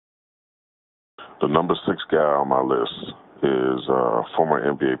The number 6 guy on my list is former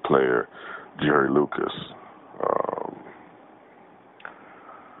NBA player Jerry Lucas. Um,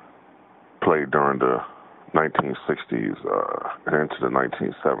 Played during the 1960s and into the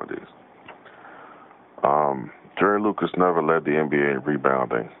 1970s. Jerry Lucas never led the NBA in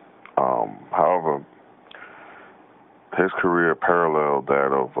rebounding. However, his career paralleled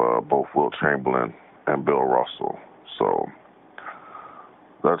that of both Wilt Chamberlain and Bill Russell. So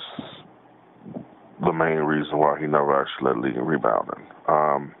that's the main reason why he never actually led the league in rebounding.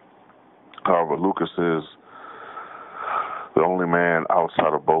 However, Lucas is the only man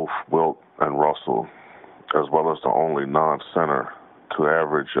outside of both Wilt and Russell, as well as the only non-center to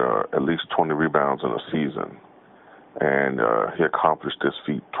average at least 20 rebounds in a season. And he accomplished this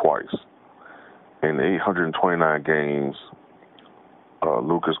feat twice. In 829 games,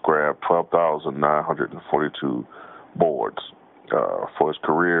 Lucas grabbed 12,942 boards. For his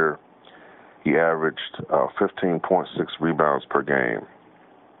career, he averaged 15.6 rebounds per game.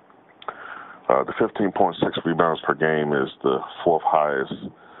 The 15.6 rebounds per game is the fourth highest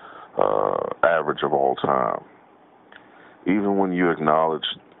average of all time. Even when you acknowledge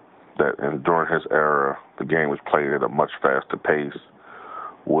that during his era, the game was played at a much faster pace,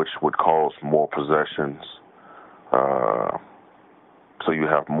 which would cause more possessions, so you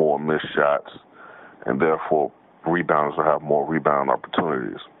have more missed shots, and therefore rebounders will have more rebound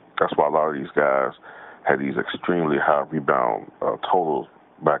opportunities. That's why a lot of these guys had these extremely high rebound totals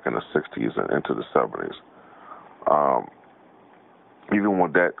back in the 60s and into the 70s. Even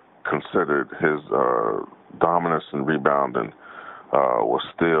with that considered, his dominance in rebounding was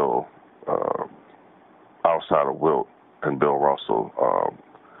still outside of Wilt and Bill Russell,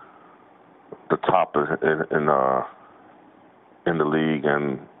 the top in the league,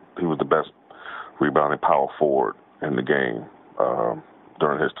 and he was the best rebounding power forward in the game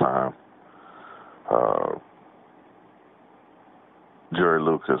during his time. Jerry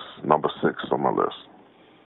Lucas, number 6 on my list.